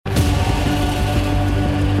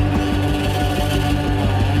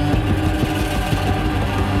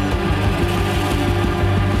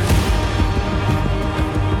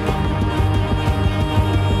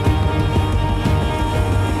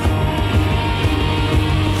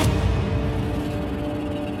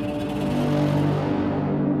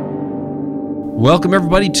Welcome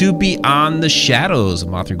everybody to Beyond the Shadows.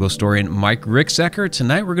 I'm author and ghost historian Mike Ricksecker.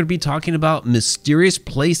 Tonight we're going to be talking about mysterious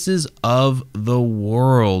places of the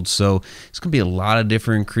world. So it's going to be a lot of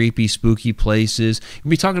different creepy, spooky places. We're going to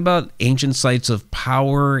be talking about ancient sites of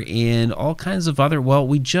power and all kinds of other, well,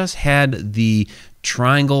 we just had the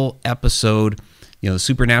triangle episode, the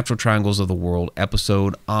supernatural triangles of the world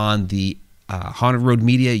episode on the Haunted Road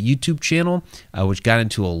Media YouTube channel, which got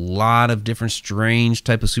into a lot of different strange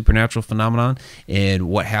type of supernatural phenomenon and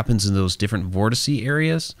what happens in those different vortex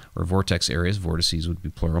areas, or vortex areas. Vortices would be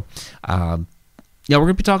plural. We're going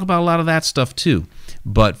to be talking about a lot of that stuff too.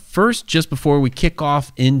 But first, just before we kick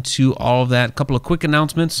off into all of that, a couple of quick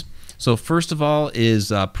announcements. So first of all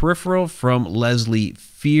is Peripheral from Leslie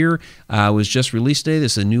Fear was just released today.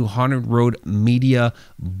 This is a new Haunted Road Media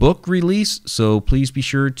book release, so please be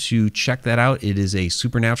sure to check that out. It is a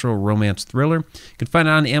supernatural romance thriller. You can find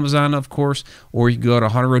it on Amazon, of course, or you can go to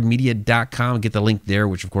hauntedroadmedia.com and get the link there,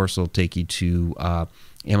 which of course will take you to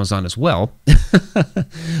Amazon as well.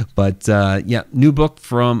 But new book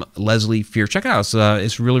from Leslie Fear. Check it out.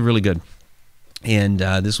 It's really, really good. And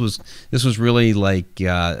this was really like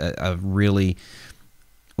a really,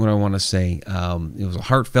 what I want to say, it was a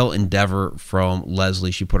heartfelt endeavor from Leslie.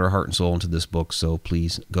 She put her heart and soul into this book, so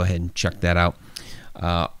please go ahead and check that out.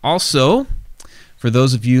 Also, for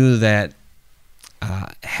those of you that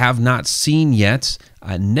have not seen yet,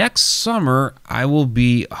 next summer I will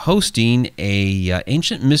be hosting a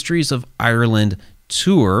Ancient Mysteries of Ireland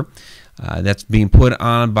tour. That's being put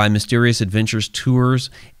on by Mysterious Adventures Tours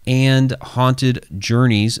and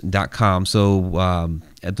hauntedjourneys.com. So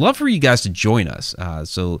I'd love for you guys to join us.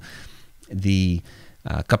 So the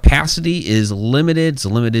capacity is limited. It's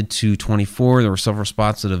limited to 24. There were several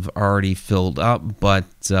spots that have already filled up, but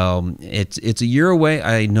it's a year away.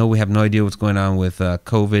 I know we have no idea what's going on with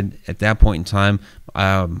COVID at that point in time.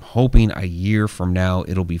 I'm hoping a year from now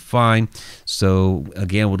it'll be fine. So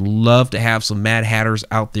again, would love to have some Mad Hatters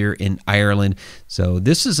out there in Ireland. So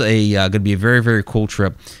this is going to be a very, very cool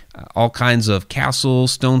trip. All kinds of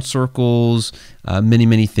castles, stone circles,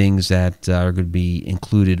 many things that are going to be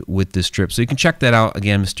included with this trip. So you can check that out.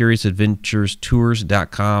 Again,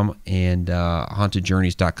 mysteriousAdventurestours.com and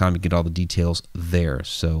hauntedjourneys.com. You get all the details there.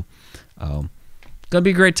 So going to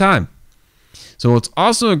be a great time. So what's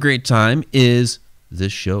also a great time is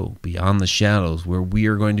this show, Beyond the Shadows, where we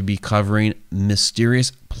are going to be covering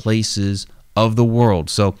mysterious places of the world.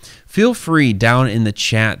 So feel free down in the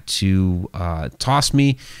chat to toss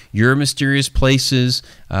me your mysterious places.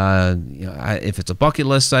 If it's a bucket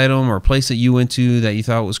list item or a place that you went to that you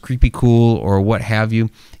thought was creepy cool or what have you,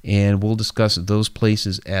 and we'll discuss those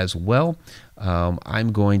places as well.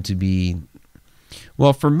 I'm going to be,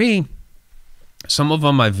 well, for me, some of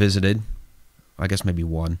them I visited. I guess maybe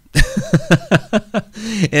one.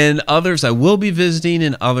 And others I will be visiting,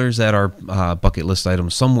 and others that are bucket list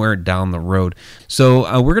items somewhere down the road.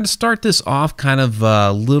 So we're going to start this off we'll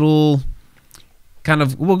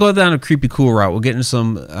go down a creepy cool route. We'll get into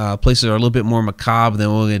some places that are a little bit more macabre, then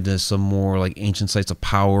we'll get into some more like ancient sites of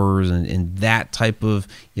powers and that type of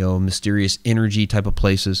mysterious energy type of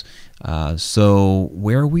places. So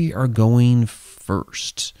where we are going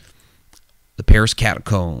first, the Paris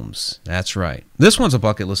Catacombs. That's right. This one's a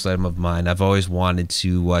bucket list item of mine. I've always wanted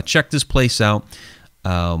to check this place out,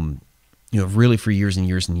 really for years and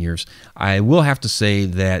years and years. I will have to say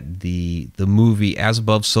that the movie As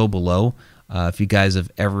Above, So Below, if you guys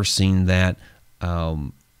have ever seen that,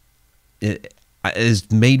 it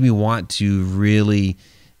has made me want to really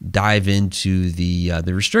dive into the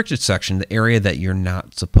restricted section, the area that you're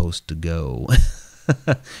not supposed to go.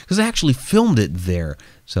 Because I actually filmed it there.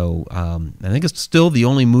 So I think it's still the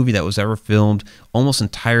only movie that was ever filmed almost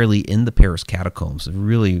entirely in the Paris Catacombs.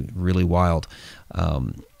 Really, really wild.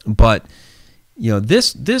 But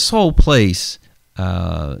this whole place,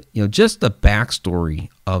 just the backstory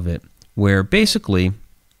of it, where basically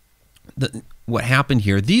what happened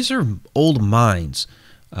here. These are old mines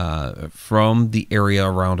from the area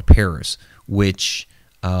around Paris, which.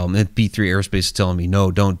 B3 Aerospace is telling me,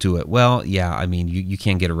 no, don't do it. Well, yeah, I mean, you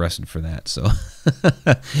can't get arrested for that. So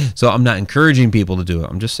so I'm not encouraging people to do it.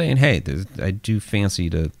 I'm just saying, hey, I do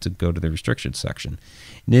fancy to go to the restricted section.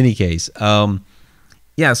 In any case, so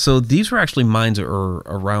these were actually mines that are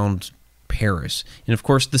around Paris. And, of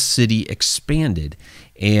course, the city expanded.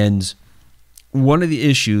 And one of the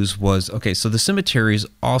issues was, so the cemeteries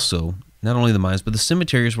also, not only the mines, but the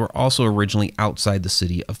cemeteries were also originally outside the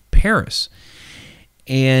city of Paris.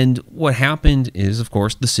 And what happened is, of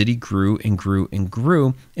course, the city grew and grew and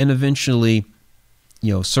grew, and eventually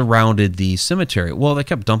surrounded the cemetery. Well, they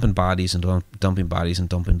kept dumping bodies and dumping bodies and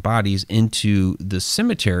dumping bodies into the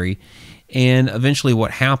cemetery, and eventually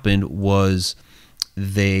what happened was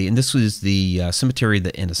and this was the Cemetery of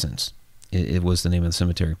the Innocents. It was the name of the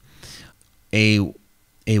cemetery.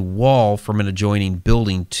 A wall from an adjoining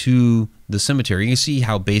building to the cemetery. You can see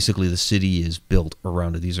how basically the city is built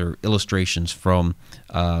around it. These are illustrations from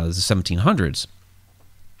the 1700s.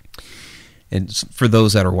 And for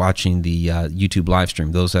those that are watching the YouTube live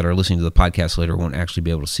stream, those that are listening to the podcast later won't actually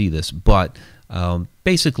be able to see this. But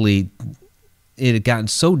basically, it had gotten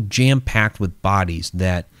so jam-packed with bodies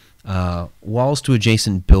that walls to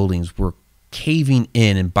adjacent buildings were caving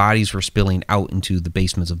in and bodies were spilling out into the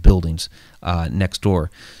basements of buildings next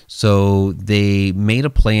door. So they made a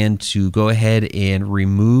plan to go ahead and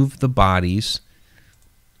remove the bodies.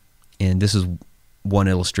 And this is one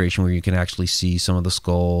illustration where you can actually see some of the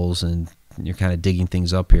skulls, and you're kind of digging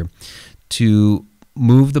things up here, to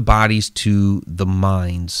move the bodies to the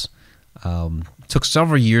mines. Took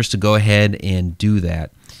several years to go ahead and do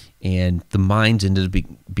that, and the mines ended up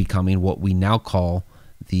becoming what we now call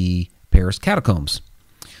the Paris Catacombs.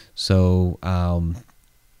 So,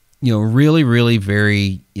 really, really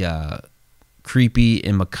very creepy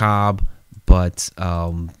and macabre, but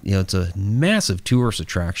it's a massive tourist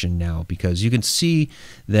attraction now, because you can see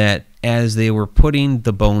that as they were putting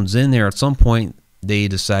the bones in there, at some point they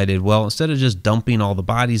decided, well, instead of just dumping all the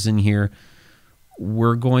bodies in here,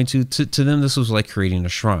 we're going to them this was like creating a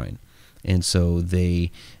shrine. And so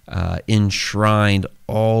they enshrined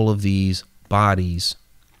all of these bodies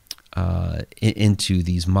into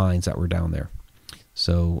these mines that were down there.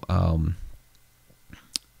 So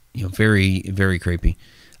very, very creepy.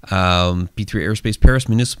 P3 Aerospace Paris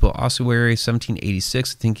Municipal Ossuary,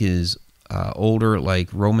 1786, I think is older, like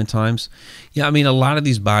Roman times. Yeah, I mean, a lot of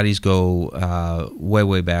these bodies go way,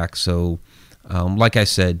 way back. So, like I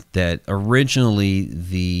said, that originally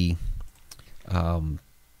the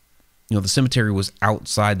cemetery was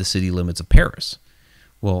outside the city limits of Paris.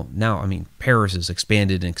 Well, now, I mean, Paris has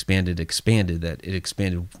expanded and expanded, that it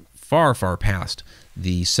expanded far, far past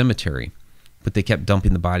the cemetery. But they kept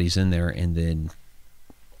dumping the bodies in there, and then,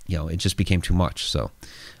 it just became too much. So,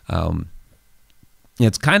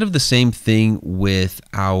 it's kind of the same thing with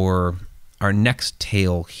our next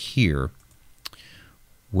tale here,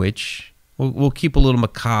 which we'll keep a little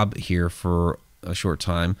macabre here for a short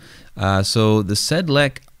time. So the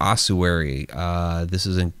Sedlec Ossuary, this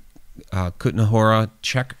is in Kutná Hora,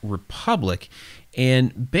 Czech Republic,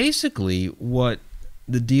 and basically what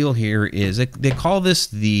the deal here is, they call this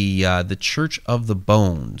the Church of the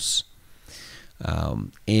Bones.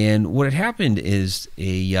 And what had happened is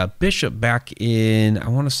a bishop back in, I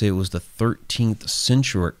want to say it was the 13th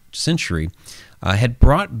century, had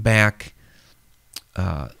brought back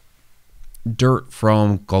dirt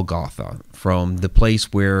from Golgotha, from the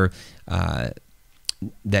place where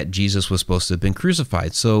that Jesus was supposed to have been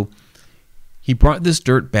crucified. So he brought this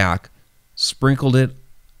dirt back, sprinkled it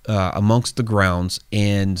amongst the grounds,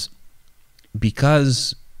 and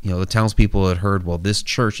because the townspeople had heard, well, this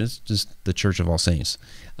church, it's just the Church of All Saints,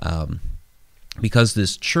 because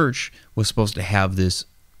this church was supposed to have this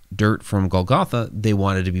dirt from Golgotha, they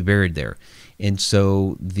wanted to be buried there. And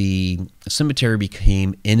so the cemetery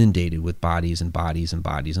became inundated with bodies and bodies and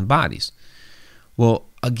bodies and bodies. Well,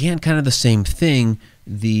 again, kind of the same thing,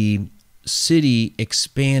 the city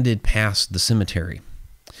expanded past the cemetery.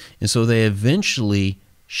 And so they eventually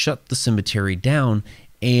shut the cemetery down,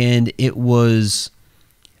 and it was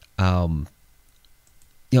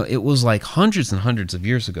it was like hundreds and hundreds of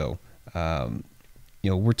years ago.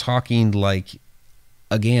 We're talking like,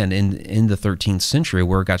 again, in the 13th century,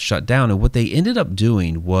 where it got shut down. And what they ended up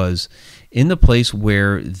doing was, in the place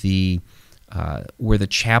where the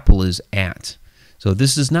chapel is at. So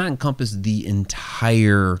this does not encompass the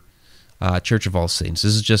entire Church of All Saints.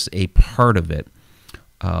 This is just a part of it.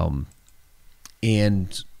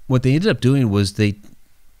 And what they ended up doing was they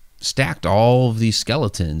stacked all of these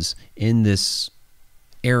skeletons in this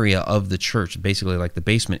area of the church, basically like the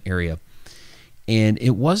basement area. And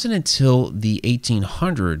it wasn't until the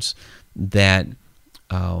 1800s that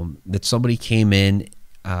that somebody came in.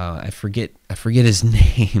 I forget his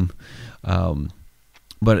name,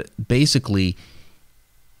 but basically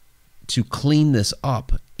to clean this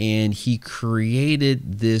up, and he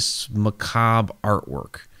created this macabre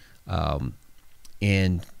artwork.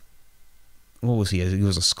 And what was he? He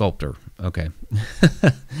was a sculptor. Okay.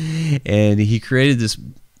 And he created this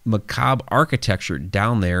macabre architecture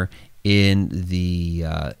down there in the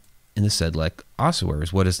Sedlec Ossuary,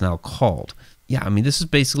 is what it's now called. Yeah, I mean, this is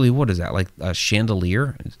basically, what is that, like a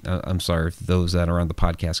chandelier? I'm sorry if those that are on the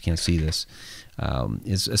podcast can't see this.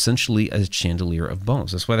 is essentially a chandelier of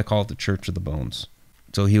bones. That's why they call it the Church of the Bones.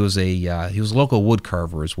 So he was a local wood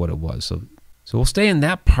carver is what it was. So we'll stay in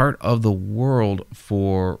that part of the world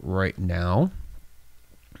for right now.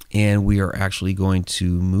 And we are actually going to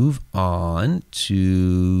move on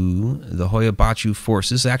to the Hoia Baciu Forest.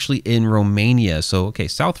 This is actually in Romania. So, okay,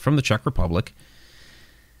 south from the Czech Republic.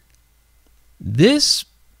 This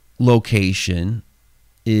location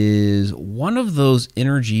is one of those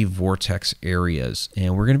energy vortex areas.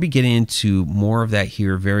 And we're going to be getting into more of that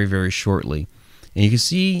here very, very shortly. And you can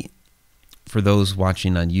see, for those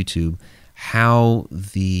watching on YouTube, how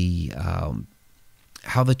the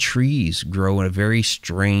trees grow in a very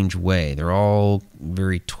strange way. They're all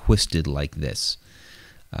very twisted like this.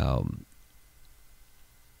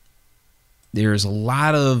 There's a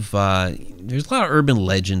lot of urban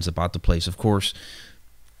legends about the place, of course,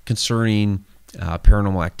 concerning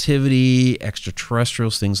paranormal activity,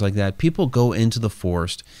 extraterrestrials, things like that. People go into the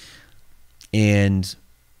forest and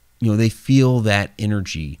they feel that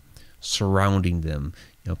energy surrounding them.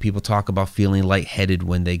 People talk about feeling lightheaded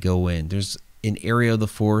when they go in. There's an area of the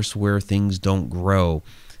forest where things don't grow.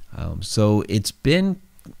 So it's been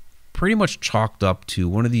pretty much chalked up to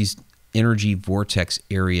one of these energy vortex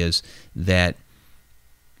areas that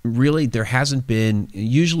really there hasn't been.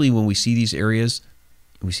 Usually when we see these areas,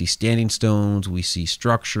 we see standing stones, we see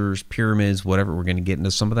structures, pyramids, whatever. We're going to get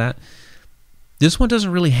into some of that. This one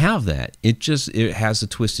doesn't really have that. It has the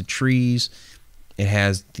twisted trees. It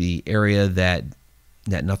has the area that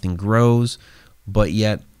nothing grows, but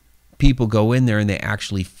yet people go in there and they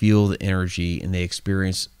actually feel the energy and they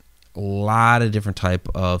experience a lot of different type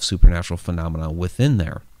of supernatural phenomena within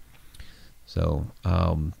there. So,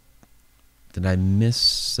 did I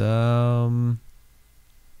miss?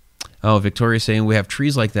 Victoria's saying we have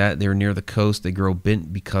trees like that. They're near the coast. They grow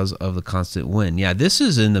bent because of the constant wind. Yeah, this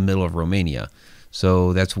is in the middle of Romania.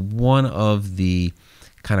 So that's one of the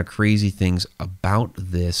kind of crazy things about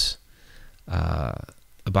this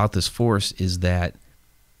forest is that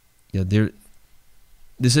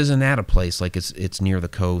this isn't at a place like it's near the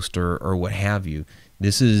coast or what have you.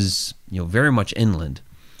 This is very much inland.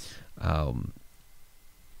 And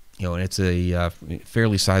it's a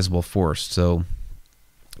fairly sizable forest. So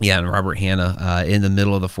yeah, and Robert Hanna, in the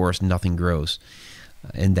middle of the forest, nothing grows,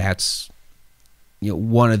 and that's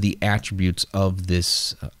one of the attributes of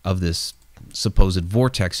this supposed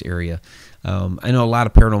vortex area. I know a lot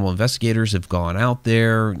of paranormal investigators have gone out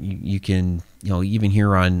there. You can even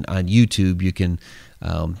here on YouTube you can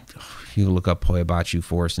look up Hoia Baciu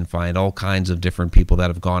Forest and find all kinds of different people that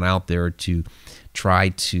have gone out there to try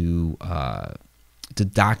to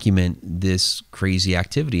document this crazy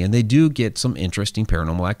activity, and they do get some interesting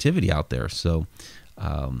paranormal activity out there. So,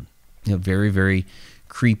 very, very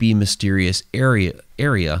creepy, mysterious area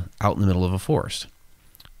out in the middle of a forest.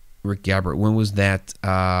 Rick Gabbert, when was that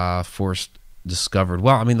forest discovered?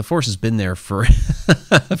 Well, I mean, the forest has been there for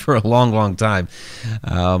for a long, long time.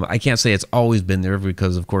 I can't say it's always been there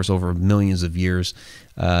because, of course, over millions of years,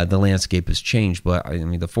 the landscape has changed. But I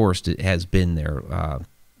mean, the forest has been there,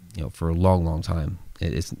 for a long, long time.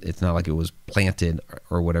 It's not like it was planted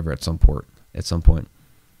or whatever at some point.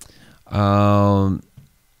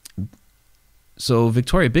 So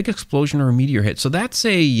Victoria, big explosion or a meteor hit? So that's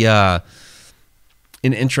an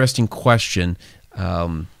interesting question.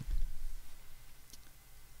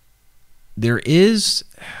 There is,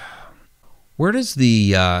 where does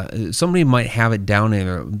somebody might have it down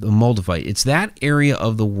there, the Moldavite. It's that area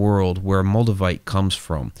of the world where Moldavite comes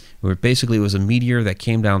from, where basically it was a meteor that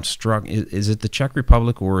came down, struck. Is it the Czech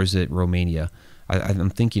Republic or is it Romania? I'm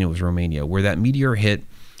thinking it was Romania, where that meteor hit.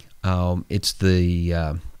 It's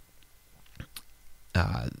the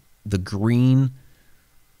green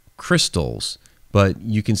crystals, but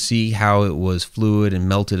you can see how it was fluid and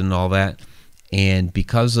melted and all that. And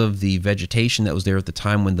because of the vegetation that was there at the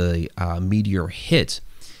time when the meteor hit,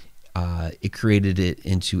 it created it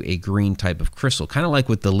into a green type of crystal, kind of like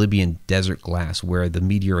with the Libyan desert glass, where the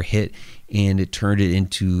meteor hit and it turned it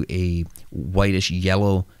into a whitish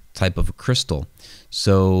yellow type of a crystal.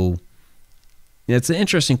 So it's an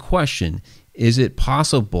interesting question. Is it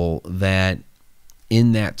possible that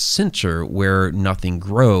in that center where nothing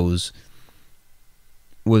grows,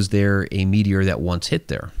 was there a meteor that once hit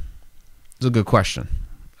there? It's a good question.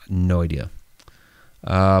 No idea.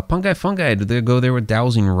 Fungi, do they go there with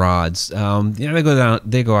dowsing rods? They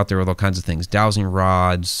go out there with all kinds of things. Dowsing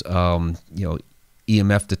rods,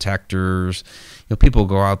 EMF detectors. People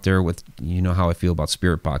go out there with, how I feel about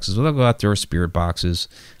spirit boxes. Well, they'll go out there with spirit boxes,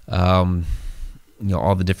 all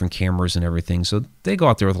the different cameras and everything. So they go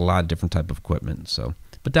out there with a lot of different type of equipment. So,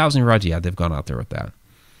 but dowsing rods, yeah, they've gone out there with that.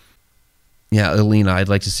 Yeah, Alina, I'd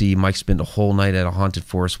like to see Mike spend a whole night at a haunted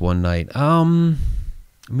forest one night. I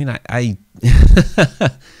mean, I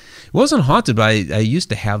it wasn't haunted, but I used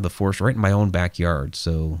to have the forest right in my own backyard.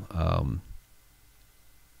 So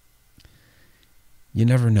you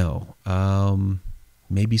never know.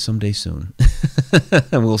 Maybe someday soon.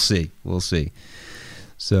 We'll see. We'll see.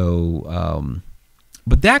 So,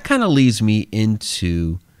 but that kind of leads me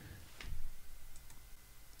into,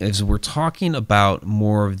 as we're talking about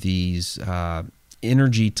more of these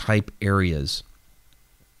energy type areas,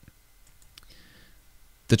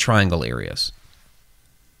 the triangle areas.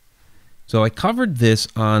 So I covered this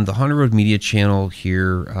on the Haunted Road Media channel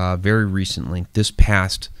here very recently, this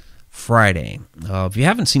past Friday. If you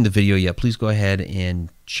haven't seen the video yet, please go ahead and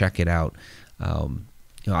check it out.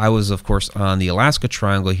 I was, of course, on the Alaska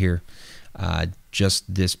Triangle here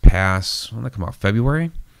just this past, when did that come out?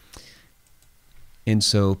 February. And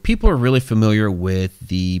so people are really familiar with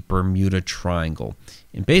the Bermuda Triangle.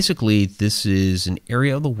 And basically, this is an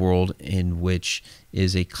area of the world in which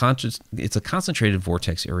is it's a concentrated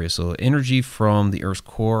vortex area. So energy from the Earth's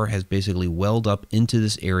core has basically welled up into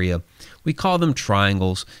this area. We call them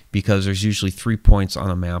triangles because there's usually 3 points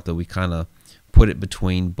on a map that we kind of put it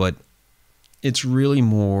between, but it's really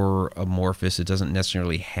more amorphous. It doesn't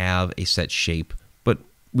necessarily have a set shape, but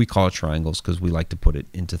we call it triangles because we like to put it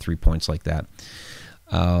into 3 points like that.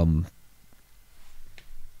 And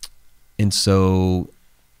so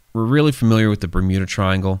we're really familiar with the Bermuda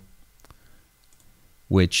Triangle,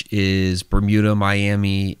 which is Bermuda,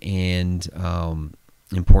 Miami, and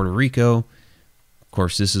in Puerto Rico. Of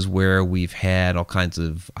course, this is where we've had all kinds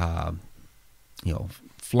of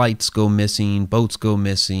flights go missing, boats go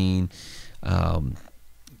missing.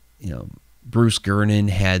 Bruce Gernon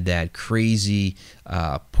had that crazy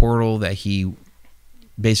portal that he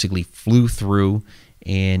basically flew through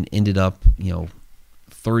and ended up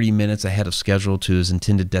 30 minutes ahead of schedule to his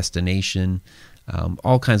intended destination.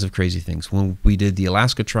 All kinds of crazy things. When we did the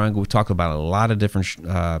Alaska Triangle, we talked about a lot of different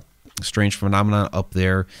strange phenomena up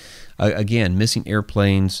there. Again, missing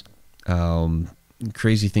airplanes,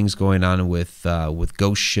 crazy things going on with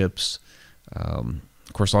ghost ships.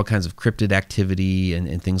 Of course, all kinds of cryptid activity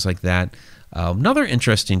and things like that. Another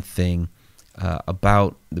interesting thing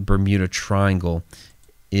about the Bermuda Triangle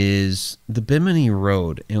is the Bimini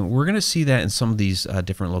Road. And we're going to see that in some of these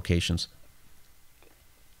different locations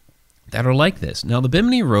that are like this. Now, the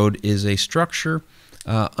Bimini Road is a structure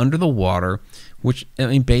under the water, which, I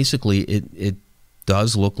mean, basically it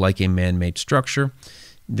does look like a man-made structure.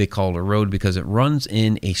 They call it a road because it runs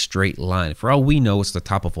in a straight line. For all we know, it's the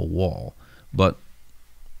top of a wall, but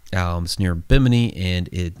it's near Bimini and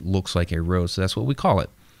it looks like a road, so that's what we call it.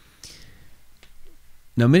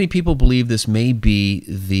 Now, many people believe this may be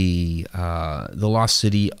the lost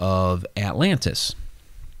city of Atlantis.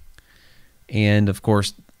 And, of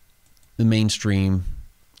course, the mainstream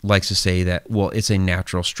likes to say that, well, it's a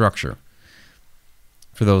natural structure.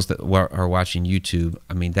 For those that are watching YouTube,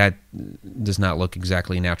 I mean, that does not look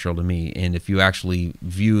exactly natural to me. And if you actually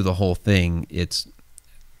view the whole thing,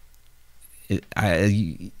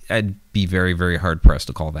 I'd be very, very hard-pressed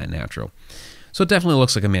to call that natural. So it definitely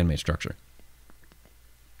looks like a man-made structure.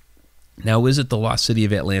 Now, is it the lost city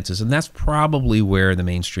of Atlantis? And that's probably where the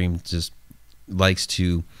mainstream just likes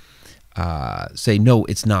to say, no,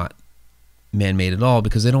 it's not man-made at all,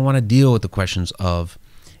 because they don't want to deal with the questions of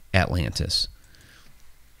Atlantis.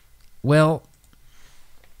 Well,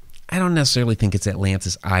 I don't necessarily think it's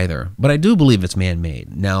Atlantis either, but I do believe it's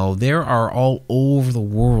man-made. Now, there are all over the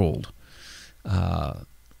world, I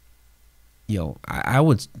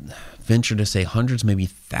would venture to say hundreds, maybe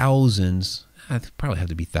thousands, I probably have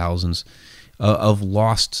to be thousands, of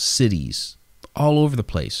lost cities all over the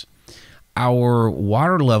place. Our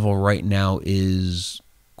water level right now is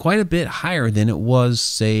quite a bit higher than it was,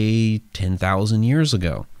 say, 10,000 years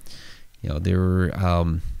ago. There's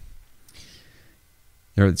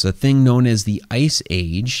a thing known as the Ice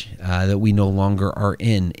Age that we no longer are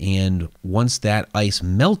in, and once that ice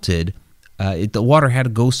melted, the water had to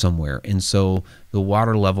go somewhere, and so the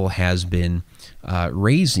water level has been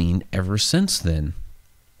raising ever since then.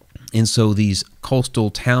 And so these coastal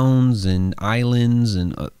towns and islands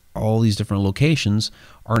and all these different locations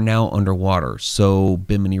are now underwater. So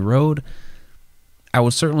Bimini Road, I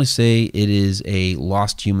would certainly say it is a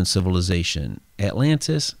lost human civilization.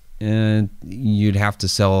 Atlantis, you'd have to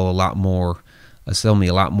sell me a lot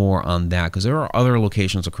more on that, because there are other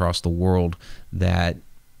locations across the world that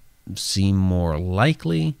seem more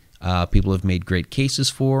likely. People have made great cases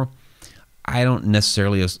for. I don't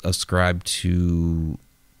necessarily ascribe to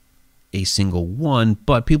a single one,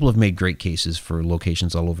 but people have made great cases for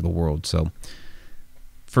locations all over the world. So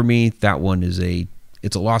for me, that one is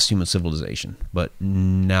it's a lost human civilization, but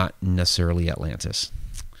not necessarily Atlantis.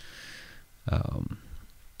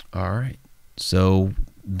 All right, so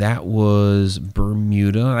that was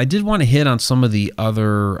Bermuda. I did want to hit on some of the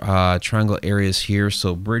other triangle areas here.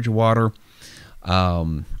 So Bridgewater,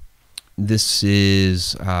 this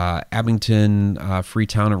is Abington,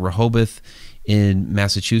 Freetown, and Rehoboth in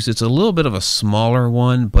Massachusetts. A little bit of a smaller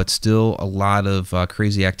one, but still a lot of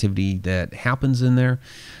crazy activity that happens in there.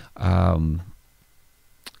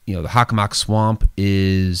 The Hockomock Swamp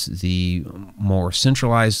is the more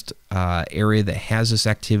centralized area that has this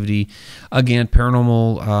activity. Again,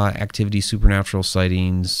 paranormal activity, supernatural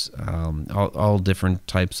sightings, all different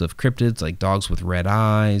types of cryptids like dogs with red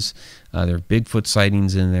eyes. There are Bigfoot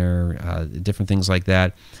sightings in there, different things like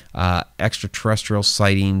that. Extraterrestrial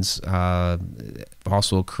sightings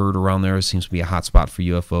also occurred around there. It seems to be a hot spot for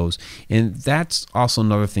UFOs. And that's also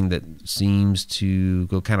another thing that seems to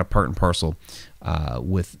go kind of part and parcel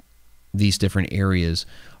with these different areas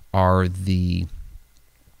are the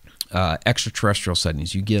extraterrestrial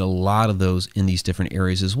sightings. You get a lot of those in these different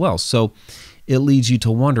areas as well. So it leads you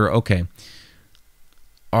to wonder, okay,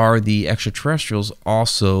 are the extraterrestrials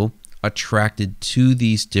also attracted to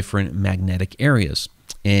these different magnetic areas?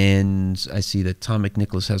 And I see that Tom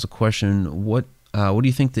McNicholas has a question. What do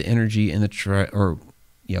you think the energy in the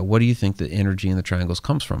what do you think the energy in the triangles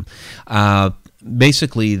comes from?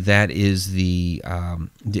 Basically, that is the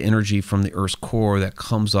energy from the Earth's core that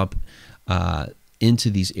comes up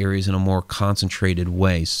into these areas in a more concentrated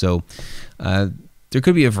way. So there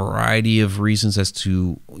could be a variety of reasons as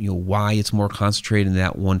to why it's more concentrated in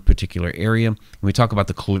that one particular area. When we talk about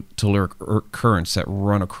the telluric currents that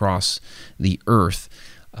run across the Earth,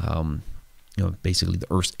 basically the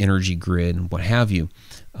Earth's energy grid and what have you.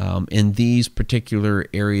 In these particular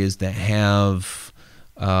areas that have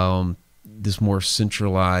this more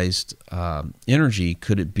centralized energy,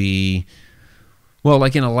 could it be, well,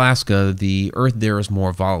 like in Alaska, the Earth there is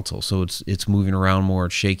more volatile, so it's moving around more,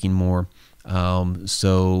 it's shaking more.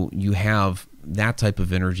 So you have that type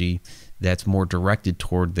of energy that's more directed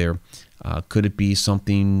toward there. Could it be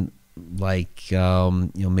something like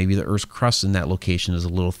maybe the Earth's crust in that location is a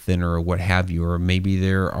little thinner or what have you, or maybe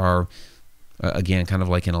there are again kind of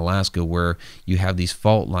like in Alaska where you have these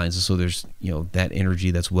fault lines, and so there's that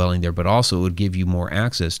energy that's welling there, but also it would give you more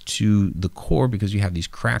access to the core because you have these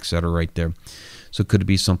cracks that are right there. So could it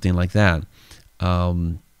be something like that?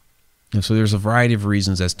 So there's a variety of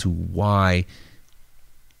reasons as to why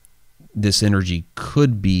this energy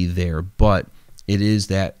could be there, but it is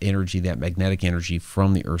that energy, that magnetic energy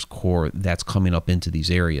from the Earth's core that's coming up into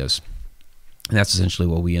these areas. And that's essentially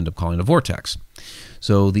what we end up calling a vortex.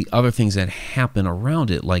 So the other things that happen around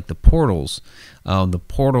it, like the portals, the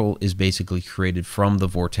portal is basically created from the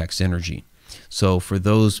vortex energy. So for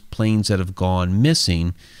those planes that have gone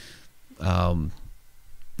missing,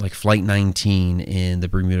 like Flight 19 in the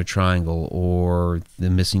Bermuda Triangle or the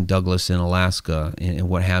missing Douglas in Alaska and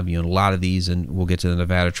what have you, and a lot of these, and we'll get to the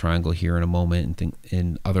Nevada Triangle here in a moment and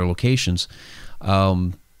in other locations,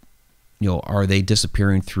 are they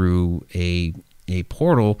disappearing through a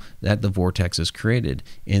portal that the vortex has created?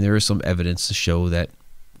 And there is some evidence to show that,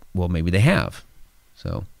 well, maybe they have.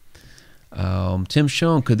 So Tim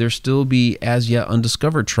Schoen, could there still be as yet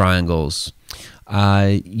undiscovered triangles?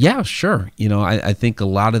 Yeah, sure. I think a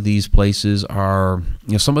lot of these places are,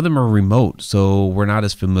 some of them are remote, so we're not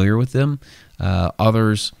as familiar with them.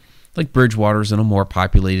 Others, like Bridgewater's in a more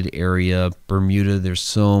populated area. Bermuda, there's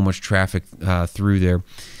so much traffic through there.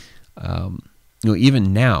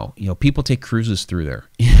 Even now, people take cruises through there.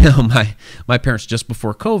 My parents just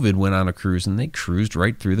before COVID went on a cruise, and they cruised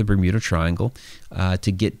right through the Bermuda Triangle.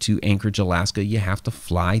 To get to Anchorage, Alaska, you have to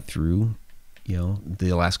fly through, the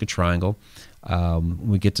Alaska Triangle.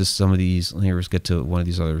 We get to some of these. Let's get to one of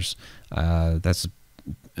these others. That's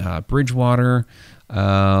Bridgewater.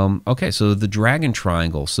 Okay, so the Dragon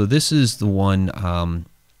Triangle. So this is the one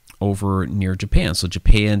over near Japan. So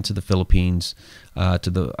Japan to the Philippines, to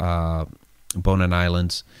the Bonin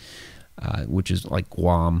Islands, which is like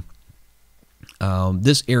Guam.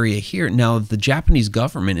 This area here. Now, the Japanese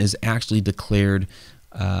government has actually declared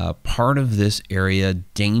part of this area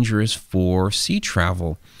dangerous for sea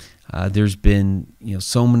travel. There's been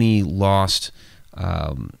so many lost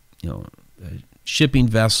shipping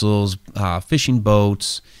vessels, fishing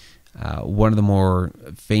boats. One of the more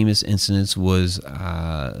famous incidents was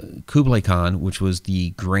Kublai Khan, which was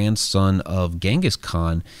the grandson of Genghis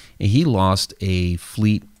Khan, and he lost a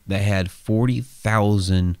fleet that had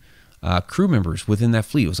 40,000 crew members within that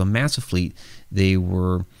fleet. It was a massive fleet. It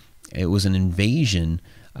was an invasion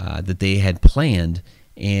that they had planned,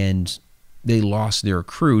 and they lost their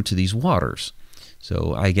crew to these waters.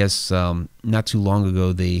 So I guess not too long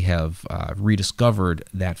ago they have rediscovered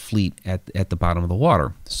that fleet at the bottom of the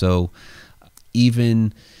water. So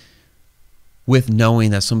even with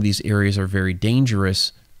knowing that some of these areas are very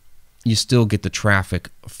dangerous, you still get the traffic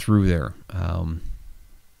through there.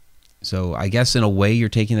 So I guess in a way you're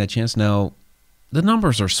taking that chance. Now, the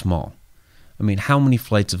numbers are small. I mean, how many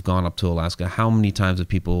flights have gone up to Alaska? How many times have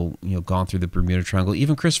people, gone through the Bermuda Triangle?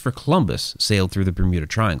 Even Christopher Columbus sailed through the Bermuda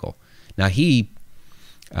Triangle. Now, he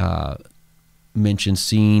mentioned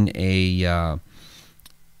seeing a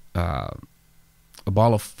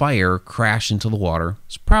ball of fire crash into the water.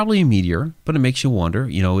 It's probably a meteor, but it makes you wonder,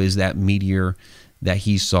 is that meteor that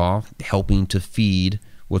he saw helping to feed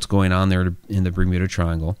what's going on there in the Bermuda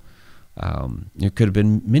Triangle? There could have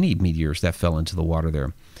been many meteors that fell into the water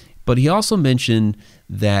there. But he also mentioned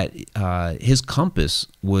that his compass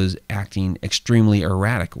was acting extremely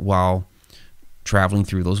erratic while traveling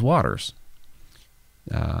through those waters.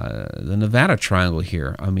 The Nevada Triangle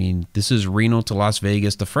here. I mean, this is Reno to Las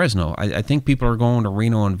Vegas to Fresno. I think people are going to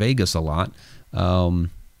Reno and Vegas a lot.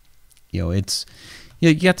 It's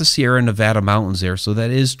you got the Sierra Nevada mountains there, so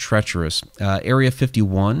that is treacherous. Area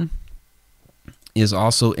 51 is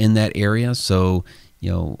also in that area, so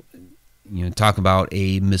talk about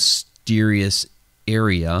a mysterious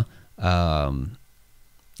area.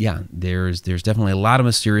 There's definitely a lot of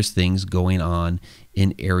mysterious things going on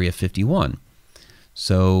in Area 51.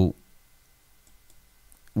 So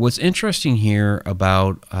what's interesting here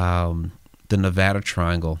about the Nevada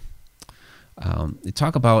Triangle, they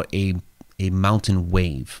talk about a mountain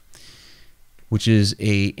wave, which is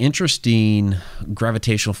a interesting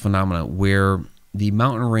gravitational phenomenon where the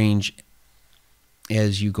mountain range,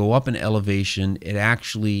 as you go up in elevation, it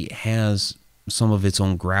actually has some of its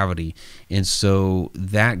own gravity. And so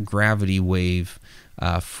that gravity wave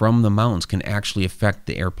from the mountains can actually affect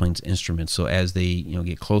the airplane's instruments. So as they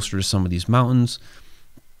get closer to some of these mountains,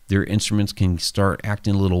 their instruments can start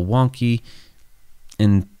acting a little wonky,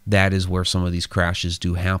 and that is where some of these crashes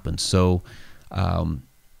do happen. So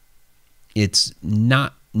it's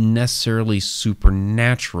not necessarily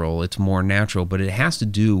supernatural, it's more natural, but it has to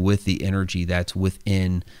do with the energy that's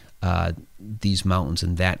within these mountains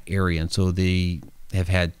in that area. And so they have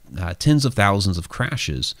had tens of thousands of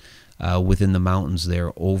crashes within the mountains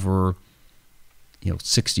there over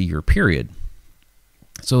 60-year period.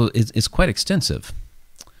 So it's quite extensive.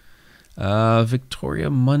 Victoria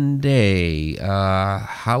Monday,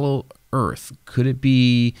 hollow earth. Could it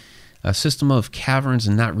be a system of caverns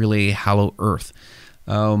and not really a hollow earth?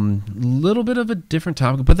 Little bit of a different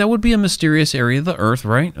topic, but that would be a mysterious area of the earth,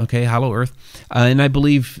 right? Okay, hollow earth. And I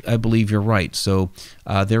believe you're right. So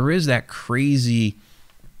there is that crazy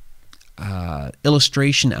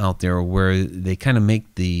illustration out there where they kind of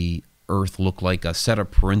make the earth look like a set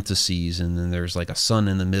of parentheses, and then there's like a sun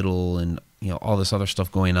in the middle, and all this other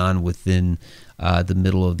stuff going on within the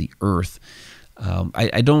middle of the earth.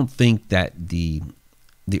 I don't think that the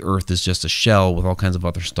earth is just a shell with all kinds of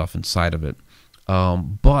other stuff inside of it.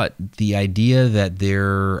 But the idea that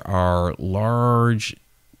there are large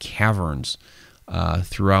caverns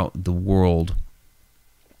throughout the world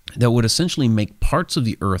that would essentially make parts of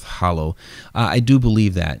the earth hollow, I do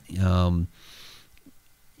believe that.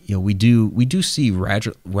 We do see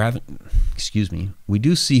rather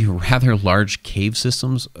large cave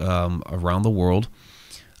systems around the world,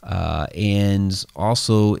 and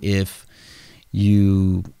also if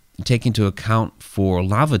you take into account for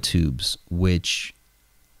lava tubes, which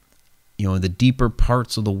in the deeper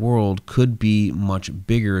parts of the world could be much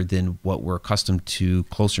bigger than what we're accustomed to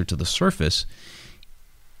closer to the surface.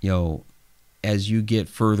 As you get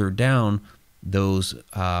further down, those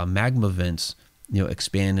magma vents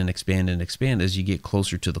expand and expand and expand as you get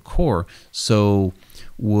closer to the core. So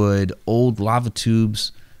would old lava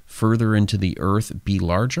tubes further into the earth be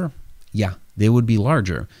larger? Yeah, they would be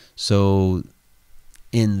larger. So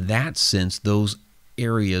in that sense, those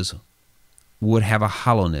areas would have a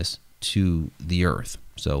hollowness to the earth.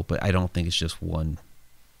 So, but I don't think it's just one,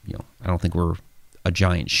 I don't think we're a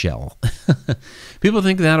giant shell. People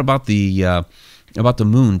think that about the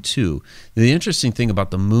moon too. The interesting thing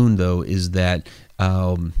about the moon, though, is that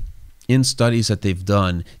in studies that they've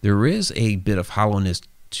done, there is a bit of hollowness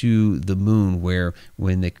to the moon, where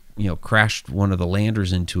when they crashed one of the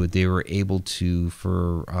landers into it, they were able to,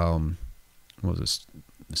 for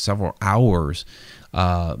several hours,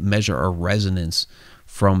 measure a resonance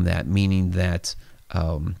from that, meaning that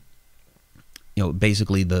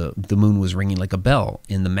basically the moon was ringing like a bell,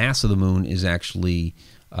 and the mass of the moon is actually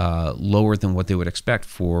lower than what they would expect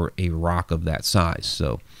for a rock of that size.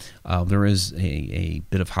 So there is a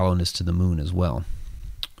bit of hollowness to the moon as well.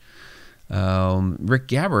 Rick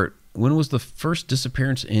Gabbert, when was the first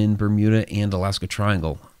disappearance in Bermuda and Alaska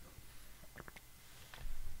Triangle?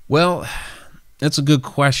 Well, that's a good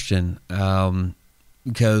question,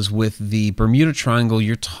 because with the Bermuda Triangle,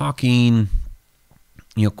 you're talking,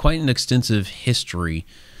 quite an extensive history.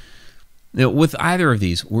 With either of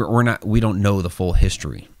these, we don't know the full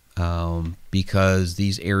history, because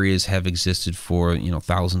these areas have existed for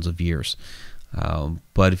thousands of years.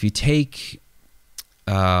 But if you take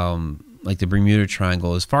like the Bermuda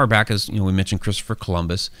Triangle, as far back as we mentioned Christopher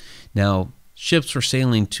Columbus. Now, ships were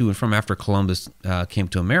sailing to and from after Columbus came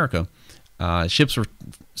to America. Ships were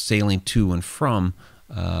sailing to and from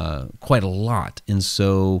quite a lot, and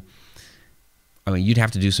so you'd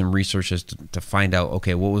have to do some research as to find out,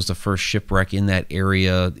 okay, what was the first shipwreck in that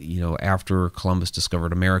area, after Columbus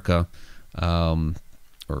discovered America, or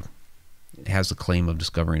has the claim of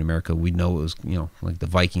discovering America. We know it was, like the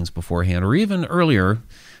Vikings beforehand, or even earlier,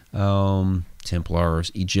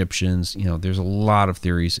 Templars, Egyptians. There's a lot of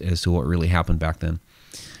theories as to what really happened back then.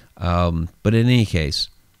 But in any case,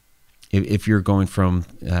 if you're going from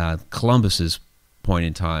Columbus's point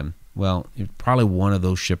in time, well, probably one of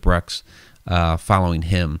those shipwrecks following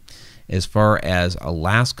him. As far as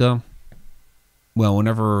Alaska, well,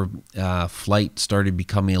 whenever flight started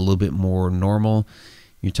becoming a little bit more normal,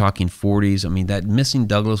 you're talking 40s. That missing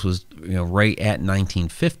Douglas was right at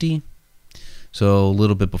 1950, so a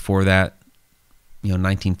little bit before that,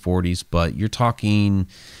 1940s. But you're talking,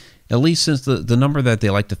 at least since the number that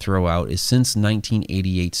they like to throw out is since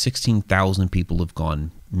 1988, 16,000 people have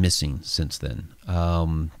gone missing since then.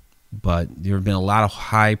 But there have been a lot of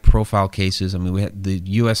high-profile cases. We had the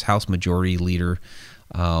U.S. House Majority Leader,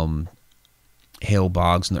 Hale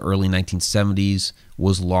Boggs, in the early 1970s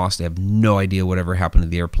was lost. They have no idea whatever happened to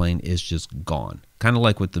the airplane. Is just gone. Kind of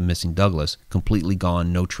like with the missing Douglas, completely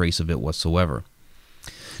gone, no trace of it whatsoever.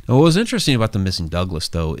 Now, what was interesting about the missing Douglas,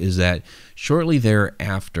 though, is that shortly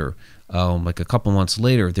thereafter, like a couple months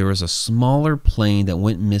later, there was a smaller plane that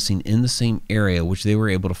went missing in the same area, which they were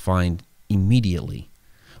able to find immediately.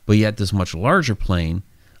 But yet this much larger plane,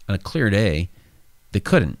 on a clear day, they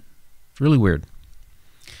couldn't. It's really weird.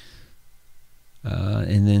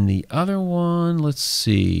 And then the other one, let's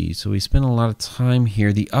see. So we spent a lot of time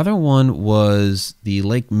here. The other one was the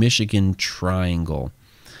Lake Michigan Triangle.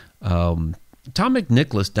 Tom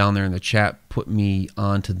McNicholas down there in the chat put me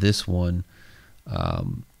onto this one a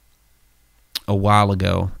while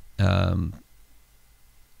ago,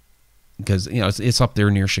 because it's up there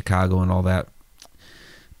near Chicago and all that.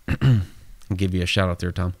 I'll give you a shout out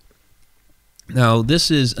there, Tom. Now,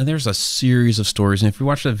 there's a series of stories, and if you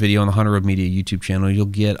watch that video on the Hunter Road Media YouTube channel, you'll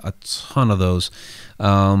get a ton of those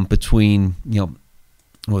between,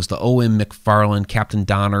 was the O.M. McFarland, Captain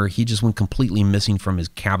Donner. He just went completely missing from his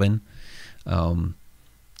cabin.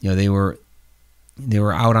 They were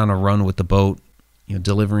out on a run with the boat,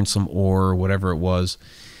 delivering some ore or whatever it was,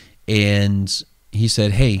 and he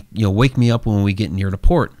said, "Hey, wake me up when we get near to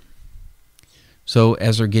port." So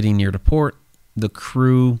as they're getting near to port, the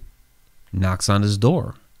crew knocks on his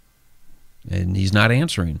door, and he's not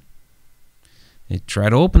answering. They try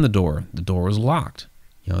to open the door. The door was locked.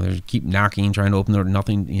 They keep knocking, trying to open the door.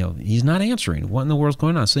 Nothing. He's not answering. What in the world's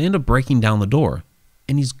going on? So they end up breaking down the door,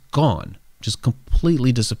 and he's gone, just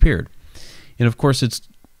completely disappeared. And of course, it's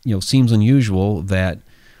seems unusual that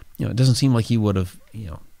it doesn't seem like he would have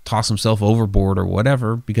toss himself overboard or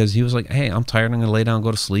whatever, because he was like, "Hey, I'm tired. I'm going to lay down and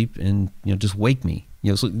go to sleep, and just wake me."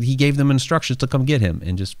 So he gave them instructions to come get him,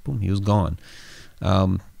 and just boom, he was gone.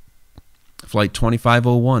 Flight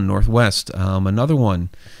 2501 Northwest, another one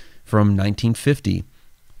from 1950,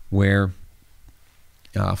 where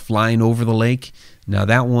flying over the lake. Now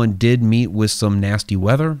that one did meet with some nasty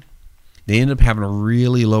weather. They ended up having to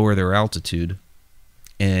really lower their altitude,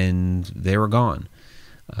 and they were gone.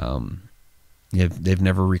 They've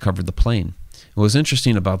never recovered the plane. What's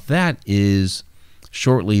interesting about that is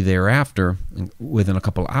shortly thereafter, within a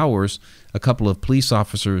couple of hours, a couple of police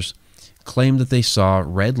officers claimed that they saw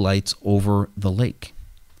red lights over the lake.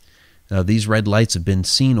 Now, these red lights have been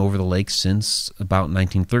seen over the lake since about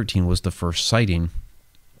 1913 was the first sighting,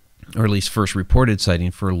 or at least first reported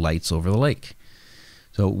sighting for lights over the lake.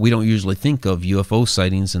 So we don't usually think of UFO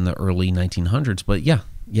sightings in the early 1900s, but yeah.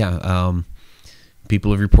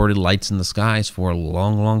 People have reported lights in the skies for a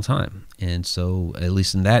long, long time. And so, at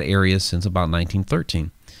least in that area, since about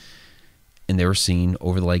 1913. And they were seen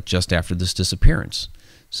over the lake just after this disappearance.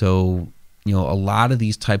 So, a lot of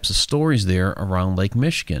these types of stories there around Lake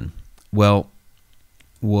Michigan. Well,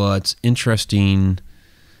 what's interesting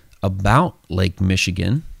about Lake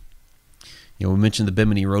Michigan, we mentioned the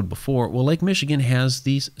Bimini Road before. Well, Lake Michigan has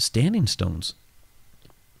these standing stones.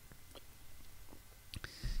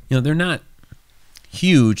 They're not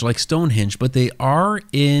huge like Stonehenge, but they are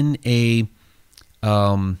in a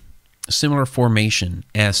similar formation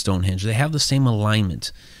as Stonehenge. They have the same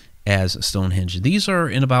alignment as Stonehenge. These are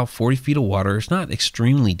in about 40 feet of water. It's not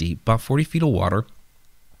extremely deep, about 40 feet of water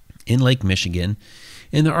in Lake Michigan.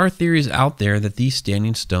 And there are theories out there that these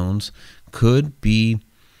standing stones could be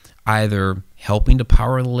either helping to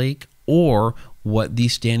power the lake, or what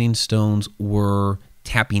these standing stones were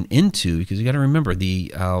tapping into. Because you got to remember,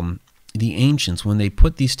 the ancients, when they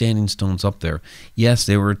put these standing stones up there, yes,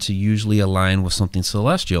 they were to usually align with something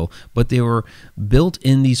celestial, but they were built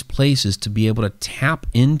in these places to be able to tap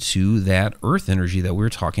into that earth energy that we were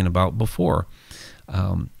talking about before.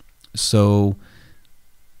 So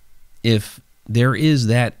if there is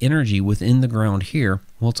that energy within the ground here,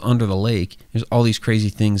 well, it's under the lake. There's all these crazy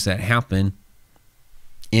things that happen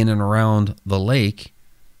in and around the lake.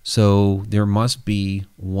 So there must be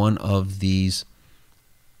one of these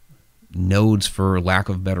nodes, for lack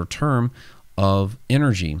of a better term, of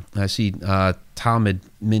energy. I see Tom had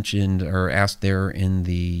mentioned or asked there in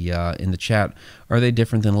the chat, are they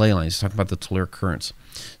different than ley lines? He's talking about the telluric currents.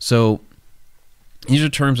 So these are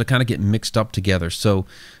terms that kind of get mixed up together. So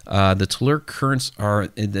the telluric currents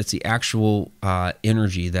that's the actual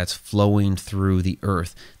energy that's flowing through the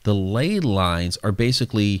earth. The ley lines are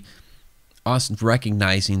basically us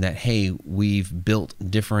recognizing that, hey, we've built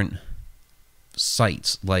different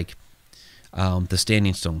sites, like the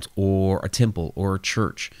standing stones, or a temple, or a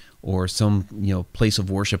church, or some place of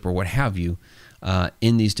worship, or what have you,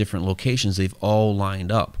 in these different locations. They've all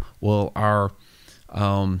lined up. Well, our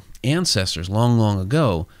ancestors long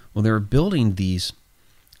ago, when they were building these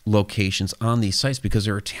locations on these sites, because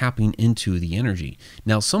they were tapping into the energy.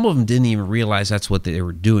 Now, some of them didn't even realize that's what they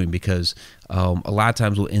were doing, because a lot of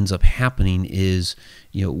times what ends up happening is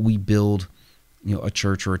we build a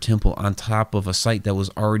church or a temple on top of a site that was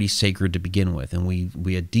already sacred to begin with, and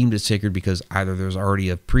we had deemed it sacred because either there's already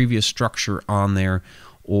a previous structure on there,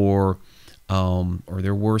 or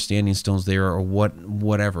there were standing stones there, or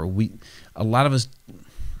whatever. A lot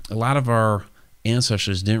of our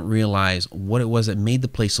ancestors didn't realize what it was that made the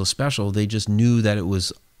place so special. They just knew that it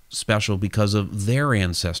was special because of their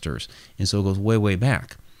ancestors, and so it goes way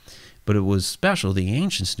back. But it was special. The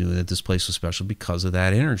ancients knew that this place was special because of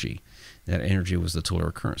that energy. That energy was the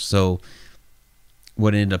telluric current. So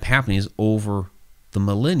what ended up happening is, over the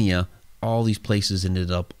millennia, all these places ended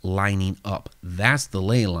up lining up. That's the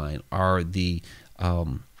ley line, are the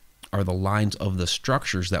lines of the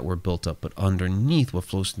structures that were built up. But underneath, what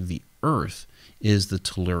flows through the earth is the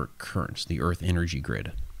telluric currents, the earth energy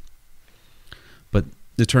grid. But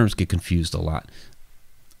the terms get confused a lot.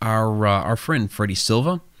 Our friend Freddie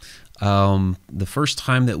Silva, the first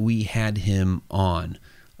time that we had him on,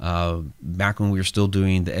 back when we were still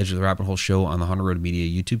doing the Edge of the Rabbit Hole show on the Haunted Road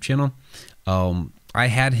Media YouTube channel, I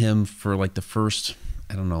had him for like the first,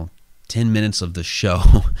 10 minutes of the show,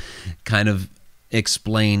 kind of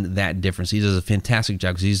explain that difference. He does a fantastic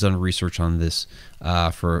job because he's done research on this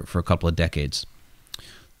for a couple of decades.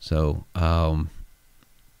 So,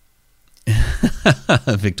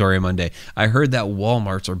 Victoria Monday, I heard that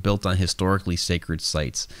Walmarts are built on historically sacred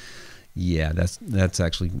sites. Yeah, that's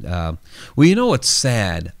actually well, you know what's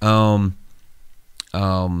sad?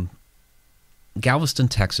 Galveston,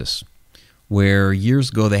 Texas, where years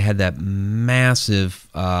ago they had that massive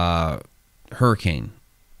hurricane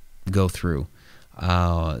go through,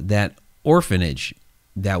 that orphanage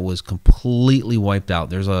that was completely wiped out.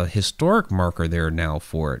 There's a historic marker there now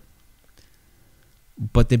for it,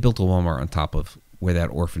 but they built a Walmart on top of where that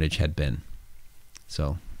orphanage had been.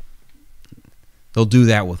 So they'll do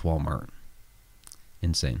that with Walmart.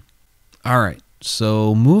 Insane. All right,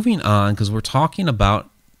 so moving on, because we're talking about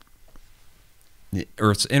the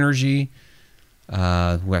Earth's energy. We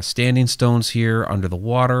have standing stones here under the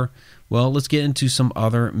water. Well, let's get into some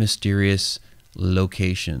other mysterious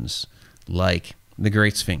locations, like the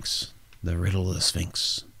Great Sphinx, the riddle of the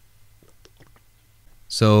Sphinx.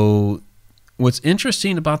 So what's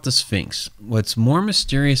interesting about the Sphinx, what's more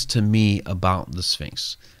mysterious to me about the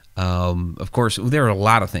Sphinx, of course, there are a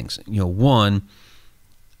lot of things. One,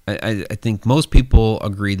 I think most people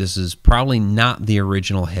agree this is probably not the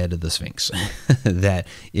original head of the Sphinx, that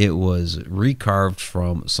it was recarved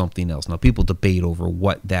from something else. Now, people debate over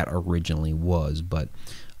what that originally was, but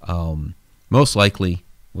most likely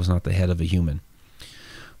was not the head of a human.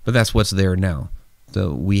 But that's what's there now.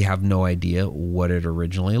 So we have no idea what it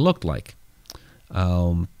originally looked like.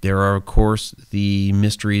 There are, of course, the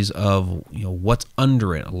mysteries of what's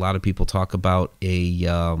under it. A lot of people talk about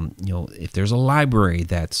if there's a library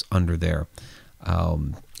that's under there.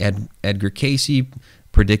 Edgar Cayce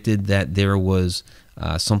predicted that there was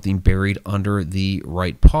something buried under the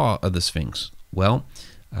right paw of the Sphinx. Well,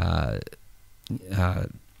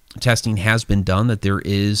 testing has been done that there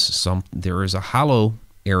is a hollow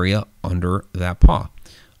area under that paw.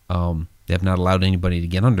 They have not allowed anybody to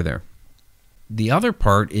get under there. The other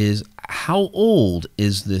part is, how old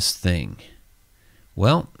is this thing?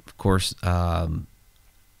 Well, of course,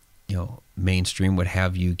 mainstream would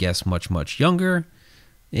have you guess much, much younger.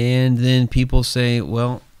 And then people say,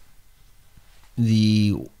 well,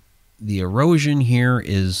 the erosion here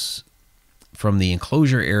is from the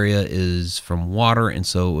enclosure area is from water, and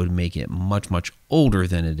so it would make it much, much older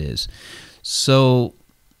than it is. So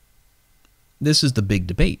this is the big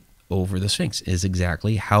debate over the Sphinx, is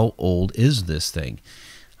exactly how old is this thing?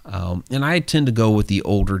 And I tend to go with the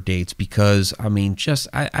older dates because,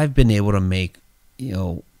 I've been able to make,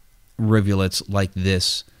 rivulets like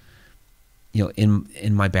this,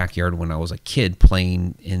 in my backyard when I was a kid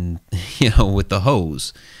playing in, with the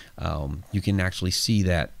hose. You can actually see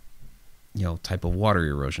that, type of water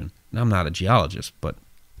erosion. Now, I'm not a geologist, but,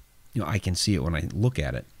 I can see it when I look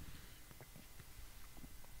at it.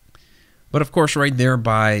 But of course, right there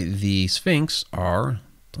by the Sphinx are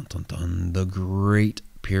the Great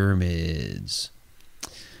Pyramids.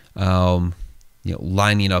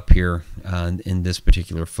 Lining up here in this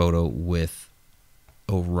particular photo with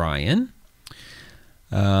Orion.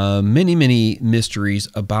 Many, many mysteries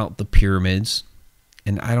about the pyramids,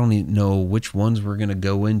 and I don't even know which ones we're going to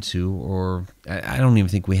go into, or I don't even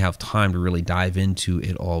think we have time to really dive into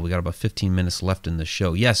it all. We got about 15 minutes left in the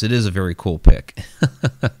show. Yes, it is a very cool pick.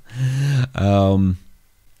 I'll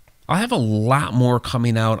have a lot more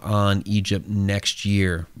coming out on Egypt next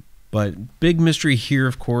year, but big mystery here,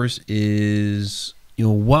 of course, is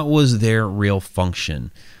what was their real function?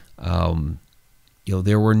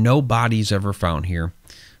 There were no bodies ever found here.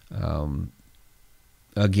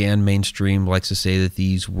 Again, mainstream likes to say that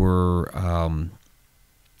these were,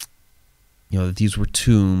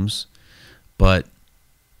 tombs, but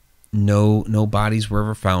no bodies were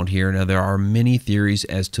ever found here. Now, there are many theories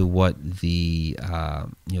as to what the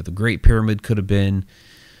Great Pyramid could have been,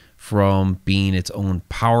 from being its own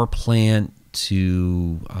power plant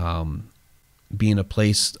to being a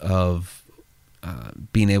place of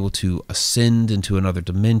being able to ascend into another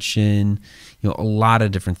dimension. A lot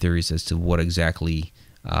of different theories as to what exactly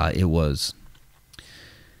it was.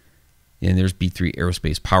 And there's B3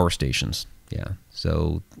 aerospace power stations. Yeah.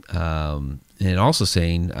 So, and also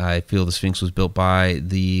saying, I feel the Sphinx was built by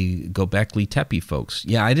the Göbekli Tepe folks.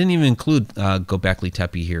 Yeah, I didn't even include Göbekli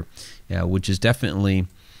Tepe here, which is definitely,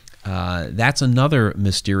 that's another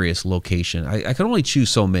mysterious location. I could only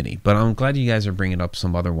choose so many, but I'm glad you guys are bringing up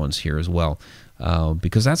some other ones here as well.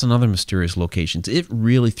 Because that's another mysterious location. It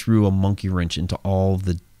really threw a monkey wrench into all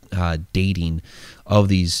the dating of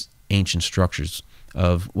these ancient structures.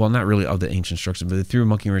 Not really of the ancient structures, but it threw a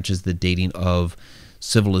monkey wrench as the dating of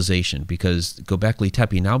civilization. Because Göbekli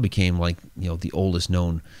Tepe now became like the oldest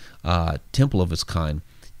known temple of its kind.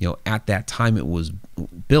 At that time it was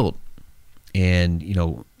built,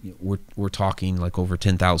 and we're talking like over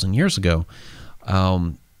 10,000 years ago.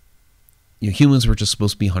 Humans were just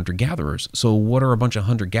supposed to be hunter-gatherers. So what are a bunch of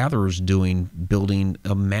hunter-gatherers doing building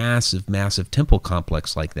a massive, massive temple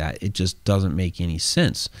complex like that? It just doesn't make any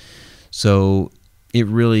sense. So it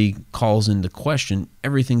really calls into question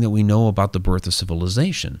everything that we know about the birth of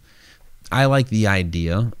civilization. I like the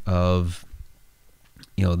idea of,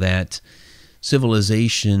 that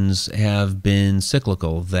civilizations have been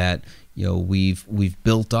cyclical, that, we've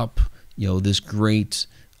built up, this great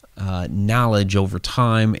knowledge over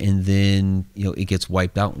time, and then it gets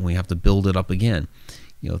wiped out and we have to build it up again.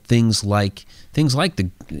 Things like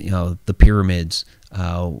the pyramids.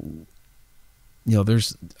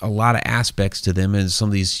 There's a lot of aspects to them, and some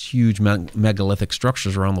of these huge megalithic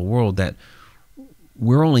structures around the world that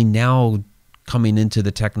we're only now coming into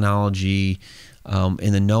the technology and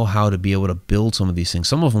the know-how to be able to build some of these things.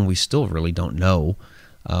 Some of them we still really don't know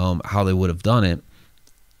how they would have done it.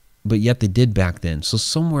 But yet they did back then. So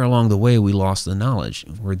somewhere along the way we lost the knowledge,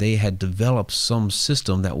 where they had developed some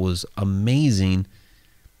system that was amazing,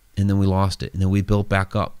 and then we lost it. And then we built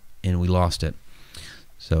back up and we lost it.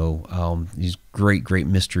 So these great, great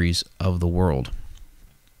mysteries of the world.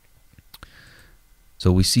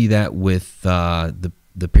 So we see that with the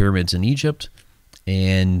pyramids in Egypt.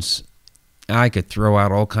 And I could throw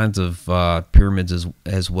out all kinds of pyramids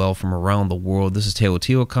as well from around the world. This is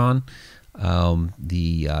Teotihuacan,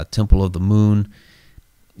 the Temple of the Moon.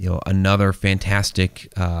 Another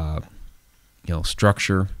fantastic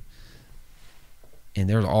structure. And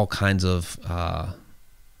there's all kinds of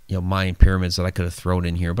Mayan pyramids that I could have thrown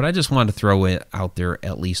in here, but I just wanted to throw it out there,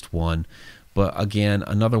 at least one. But again,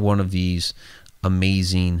 another one of these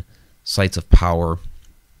amazing sites of power.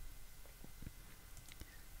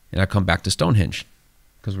 And I come back to Stonehenge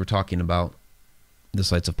because we're talking about the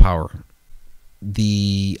sites of power.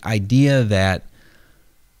 The idea that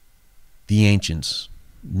the ancients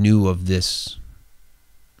knew of this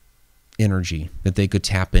energy that they could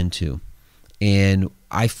tap into. And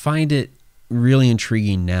I find it really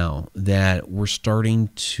intriguing now that we're starting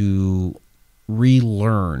to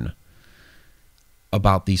relearn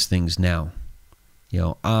about these things now.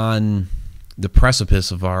 On the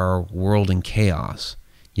precipice of our world in chaos.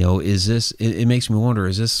 Is this, it makes me wonder,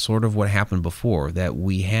 is this sort of what happened before, that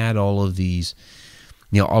we had all of these,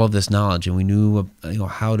 all of this knowledge, and we knew,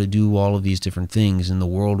 how to do all of these different things, and the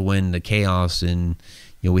world went into chaos, and,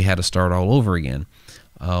 we had to start all over again.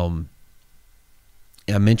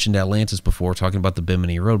 I mentioned Atlantis before, talking about the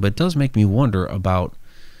Bimini Road, but it does make me wonder about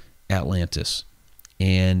Atlantis.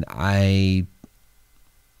 And I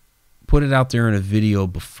put it out there in a video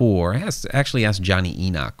before. I actually asked Johnny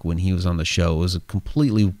Enoch when he was on the show. It was a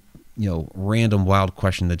completely, random, wild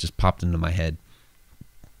question that just popped into my head.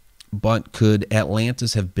 But could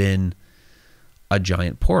Atlantis have been a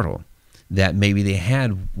giant portal? That maybe they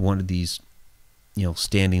had one of these,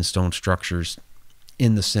 standing stone structures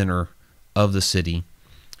in the center of the city,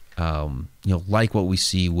 like what we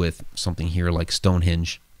see with something here like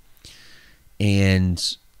Stonehenge.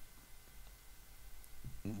 And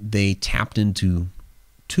they tapped into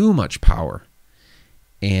too much power,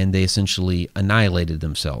 and they essentially annihilated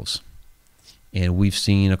themselves. And we've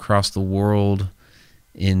seen across the world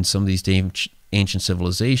in some of these ancient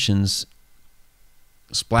civilizations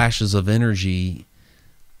splashes of energy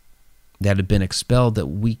that have been expelled that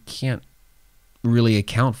we can't really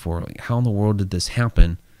account for. Like, how in the world did this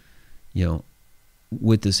happen,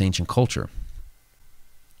 with this ancient culture?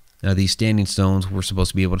 Now, these standing stones were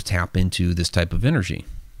supposed to be able to tap into this type of energy.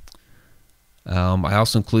 I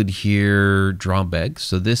also include here Drombeg.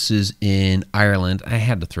 So this is in Ireland. I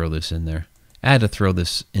had to throw this in there. I had to throw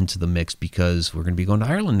this into the mix because we're going to be going to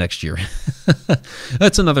Ireland next year.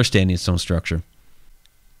 That's another standing stone structure.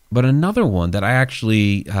 But another one that I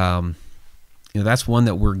actually, that's one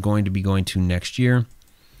that we're going to be going to next year.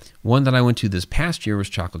 One that I went to this past year was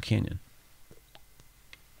Chaco Canyon.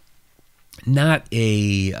 Not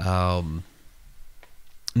a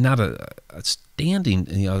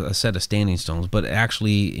standing, a set of standing stones, but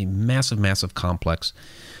actually a massive, massive complex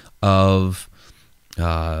of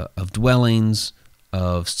dwellings,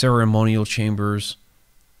 of ceremonial chambers.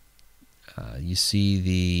 You see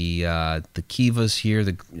the kivas here.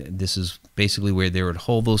 This is basically where they would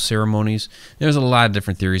hold those ceremonies. There's a lot of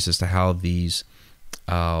different theories as to how these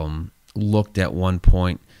looked at one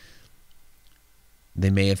point. They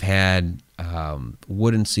may have had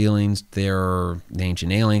wooden ceilings. The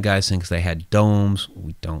ancient alien guys think they had domes.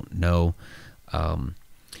 We don't know.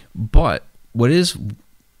 But what is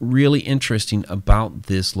really interesting about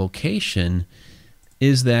this location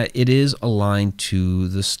is that it is aligned to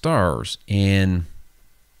the stars, and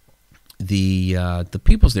the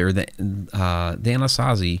peoples there. The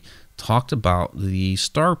Anasazi talked about the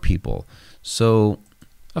star people. So,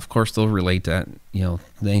 of course, they'll relate that, the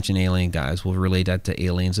ancient alien guys will relate that to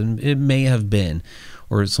aliens, and it may have been,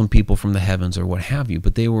 or some people from the heavens or what have you,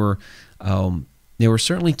 but they were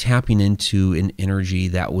certainly tapping into an energy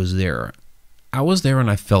that was there. I was there and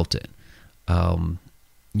I felt it.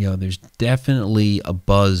 There's definitely a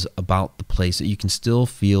buzz about the place that you can still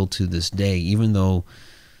feel to this day, even though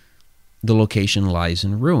the location lies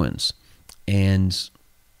in ruins. And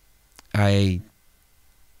I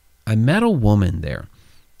met a woman there.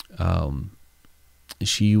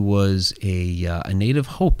 She was a native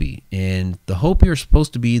Hopi, and the Hopi are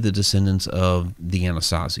supposed to be the descendants of the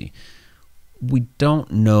Anasazi. We don't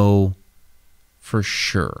know for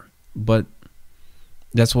sure, but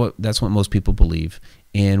that's what most people believe.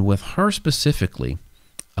 And with her specifically,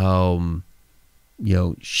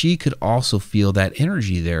 she could also feel that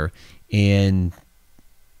energy there, and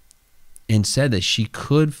said that she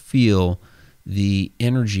could feel the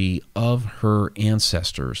energy of her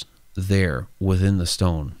ancestors there within the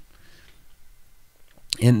stone.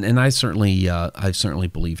 And I've certainly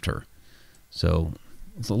believed her. So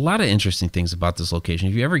there's a lot of interesting things about this location.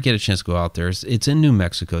 If you ever get a chance to go out there, it's in New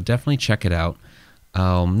Mexico. Definitely check it out.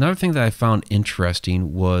 Another thing that I found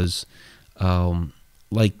interesting was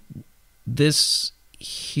Like this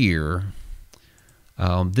here,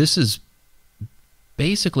 this is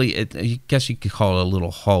basically, I guess you could call it a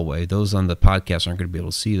little hallway. Those on the podcast aren't going to be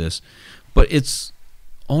able to see this, but it's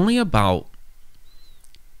only about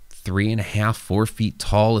 3.5, 4 feet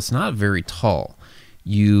tall. It's not very tall.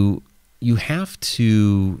 You have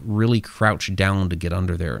to really crouch down to get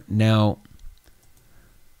under there. Now,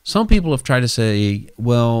 some people have tried to say,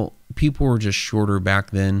 well, people were just shorter back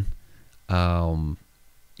then. And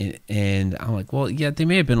I'm like, well, yeah, they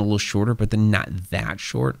may have been a little shorter, but they're not that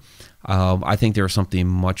short. I think there was something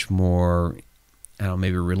much more, I don't know,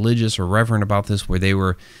 maybe religious or reverent about this, where they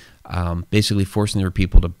were basically forcing their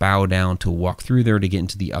people to bow down to walk through there to get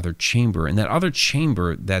into the other chamber. And that other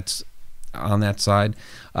chamber that's on that side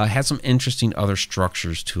had some interesting other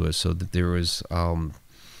structures to it, so that there was an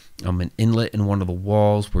inlet in one of the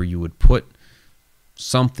walls where you would put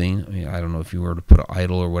something. I mean, I don't know if you were to put an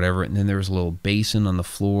idol or whatever, and then there was a little basin on the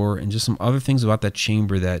floor and just some other things about that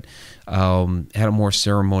chamber that had a more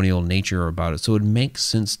ceremonial nature about it. So it makes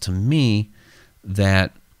sense to me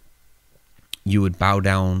that you would bow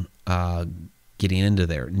down getting into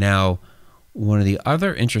there. Now, one of the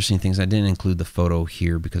other interesting things, I didn't include the photo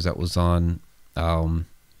here because that was on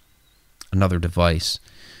another device,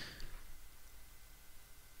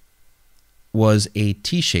 was a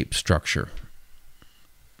T-shaped structure.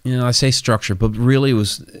 You know, I say structure, but really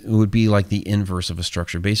it would be like the inverse of a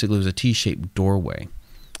structure. Basically, it was a T-shaped doorway.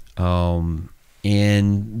 And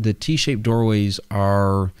the T-shaped doorways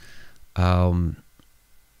are,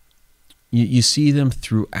 you see them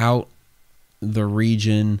throughout the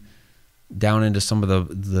region, down into some of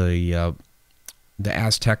the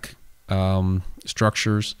Aztec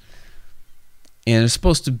structures, and it's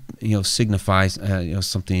supposed to, signify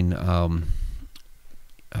something,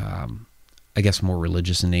 I guess more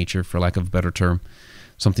religious in nature, for lack of a better term,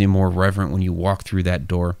 something more reverent when you walk through that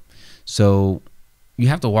door. So you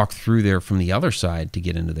have to walk through there from the other side to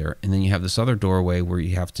get into there, and then you have this other doorway where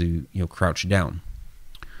you have to crouch down.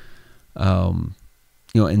 And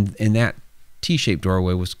that T-shaped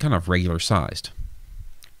doorway was kind of regular sized,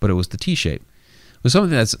 but it was the T-shape. It was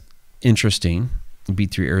something that's interesting.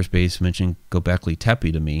 B3 Aerospace mentioned Göbekli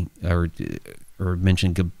Tepe to me, or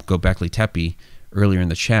mentioned Göbekli Tepe earlier in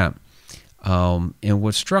the chat. And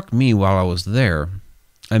what struck me while I was there,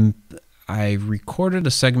 I recorded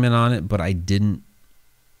a segment on it, but I didn't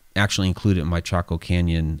actually include it in my Chaco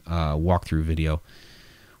Canyon walkthrough video,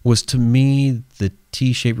 was, to me, the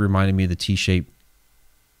T-shape reminded me of the T-shape,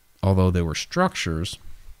 although they were structures,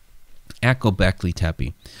 at Göbekli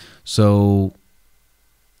Tepe. So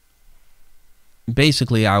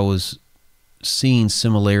basically I was seeing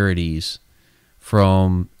similarities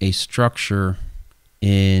from a structure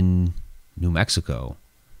in New Mexico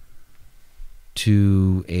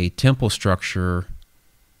to a temple structure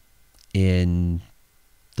in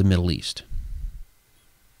the Middle East.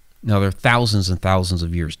 Now, there are thousands and thousands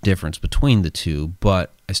of years difference between the two,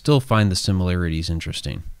 but I still find the similarities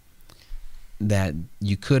interesting. That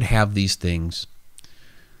you could have these things,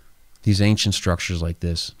 these ancient structures like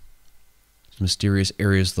this, mysterious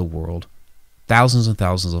areas of the world, thousands and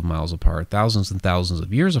thousands of miles apart, thousands and thousands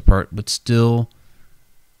of years apart, but still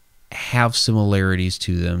have similarities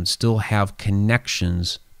to them, still have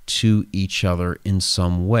connections to each other in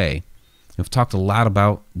some way. I've talked a lot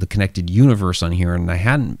about the connected universe on here, and I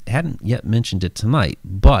hadn't yet mentioned it tonight,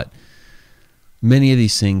 but many of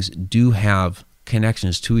these things do have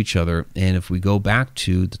connections to each other, and if we go back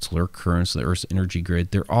to the solar currents, the Earth's energy grid,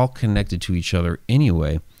 they're all connected to each other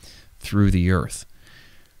anyway through the Earth.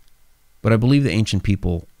 But I believe the ancient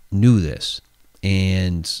people knew this,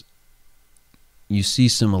 and you see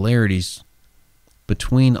similarities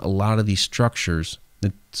between a lot of these structures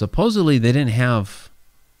that supposedly they didn't have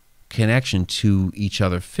connection to each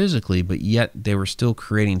other physically, but yet they were still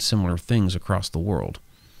creating similar things across the world,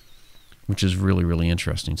 which is really, really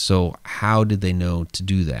interesting. So how did they know to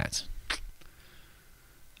do that?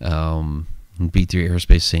 B3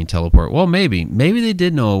 Aerospace saying teleport. Well, maybe they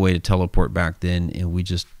did know a way to teleport back then, and we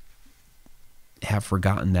just have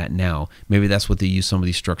forgotten that now. Maybe that's what they use some of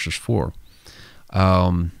these structures for.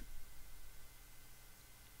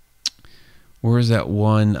 Where is that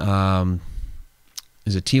one?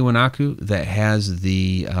 Is it Tiwanaku that has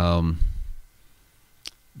the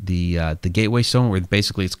gateway stone, where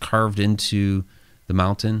basically it's carved into the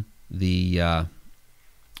mountain, the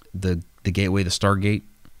gateway, the Stargate,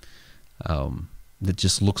 that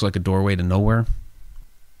just looks like a doorway to nowhere?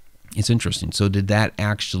 It's interesting. So did that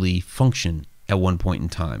actually function at one point in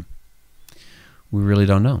time? We really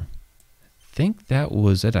don't know. I think that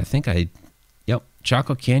was it. Yep,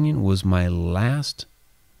 Chaco Canyon was my last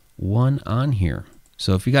one on here.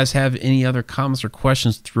 So if you guys have any other comments or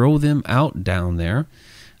questions, throw them out down there.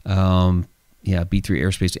 Yeah, B3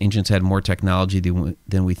 Aerospace Ancients had more technology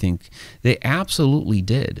than we think. They absolutely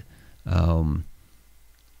did. You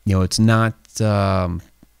know, it's not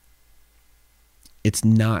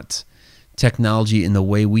technology in the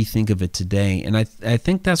way we think of it today, and I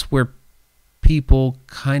think that's where people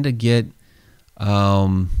kind of get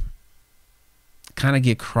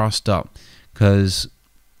crossed up, because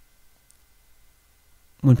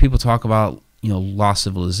when people talk about, you know, lost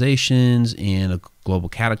civilizations and a global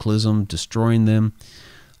cataclysm destroying them,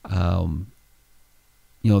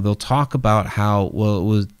 you know, they'll talk about how,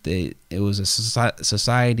 well, it was a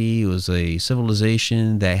society, it was a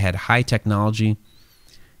civilization that had high technology.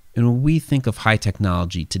 And when we think of high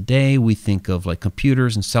technology today, we think of like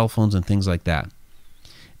computers and cell phones and things like that.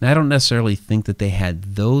 And I don't necessarily think that they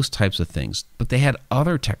had those types of things, but they had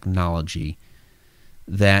other technology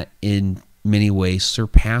that in many ways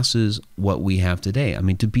surpasses what we have today. I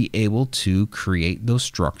mean, to be able to create those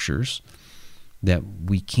structures that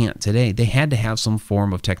we can't today, they had to have some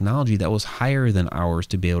form of technology that was higher than ours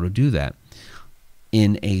to be able to do that,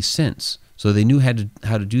 in a sense. So they knew how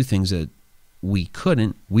to do things that we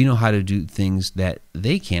couldn't. We know how to do things that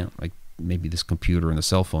they can't, like maybe this computer and the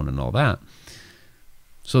cell phone and all that.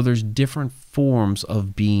 So there's different forms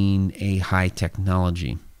of being a high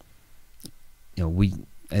technology. You know,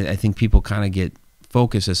 I think people kind of get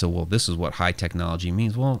focused as to, well, this is what high technology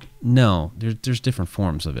means. Well, no, there's different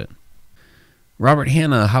forms of it. Robert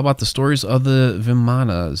Hanna, how about the stories of the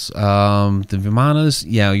Vimanas? The Vimanas,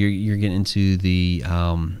 yeah, you're getting into the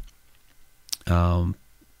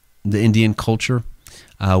Indian culture.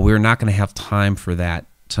 We're not going to have time for that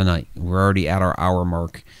tonight. We're already at our hour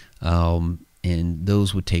mark, and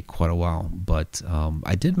those would take quite a while. But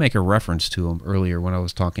I did make a reference to them earlier when I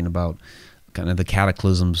was talking about kind of the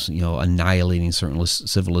cataclysms, you know, annihilating certain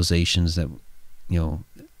civilizations, that, you know,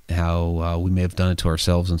 how we may have done it to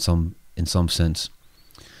ourselves in some sense.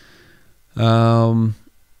 Victoria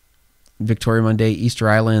Monday, Easter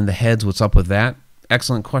Island, the heads, what's up with that?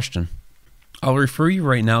 Excellent question. I'll refer you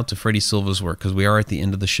right now to Freddie Silva's work, because we are at the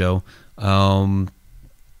end of the show. You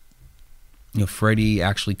know, Freddie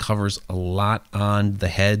actually covers a lot on the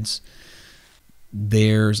heads.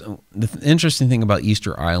 There's the interesting thing about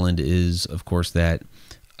Easter Island is, of course, that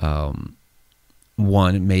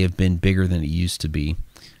one, it may have been bigger than it used to be.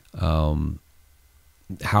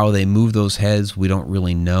 How they move those heads, we don't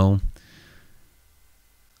really know.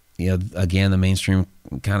 You know, again, the mainstream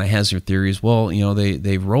kind of has their theories. Well, you know,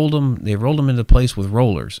 they rolled them into place with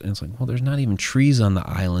rollers, and it's like, well, there's not even trees on the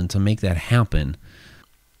island to make that happen.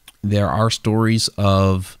 There are stories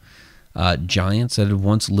of giants that had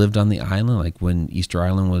once lived on the island, like when Easter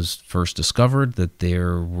Island was first discovered, that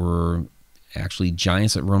there were actually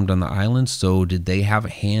giants that roamed on the island. So did they have a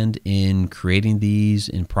hand in creating these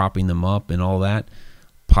and propping them up and all that?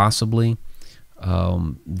 Possibly.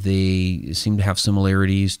 They seem to have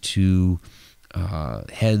similarities to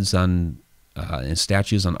heads on and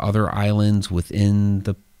statues on other islands within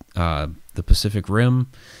the Pacific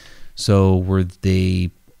Rim. So were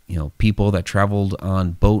they, you know, people that traveled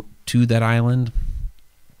on boat to that island?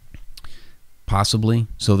 Possibly.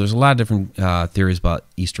 So there's a lot of different theories about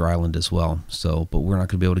Easter Island as well. So, but we're not going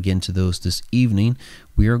to be able to get into those this evening.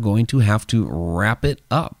 We are going to have to wrap it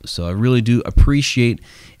up. So I really do appreciate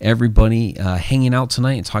everybody hanging out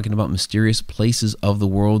tonight and talking about mysterious places of the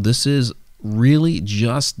world. This is really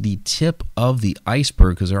just the tip of the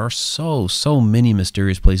iceberg, because there are so many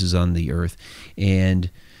mysterious places on the earth, and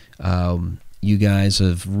you guys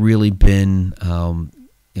have really been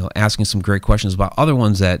you know, asking some great questions about other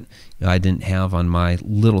ones that, you know, I didn't have on my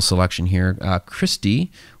little selection here. Christy,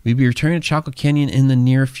 we'll be returning to Chaco Canyon in the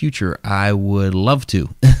near future. I would love to.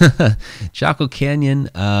 Chaco Canyon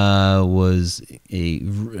was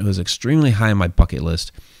extremely high on my bucket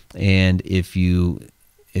list, and if you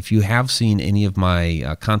have seen any of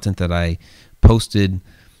my content that I posted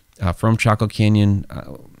from Chaco Canyon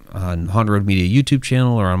on Haunted Road Media YouTube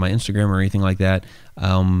channel or on my Instagram or anything like that,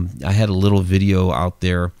 I had a little video out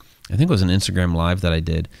there. I think it was an Instagram live that I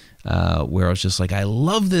did, where I was just like, I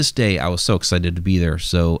love this day. I was so excited to be there.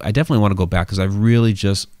 So I definitely want to go back, because I really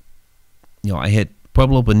just, you know, I hit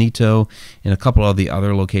Pueblo Bonito and a couple of the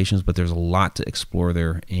other locations, but there's a lot to explore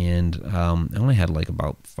there. And I only had like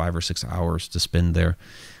about 5 or 6 hours to spend there,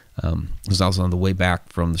 because I was on the way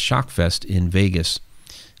back from the Shock Fest in Vegas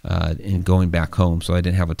and going back home. So I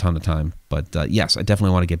didn't have a ton of time. But yes, I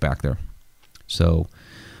definitely want to get back there. So,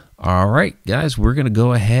 all right, guys, we're going to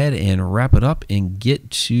go ahead and wrap it up and get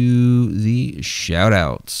to the shout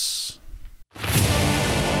outs.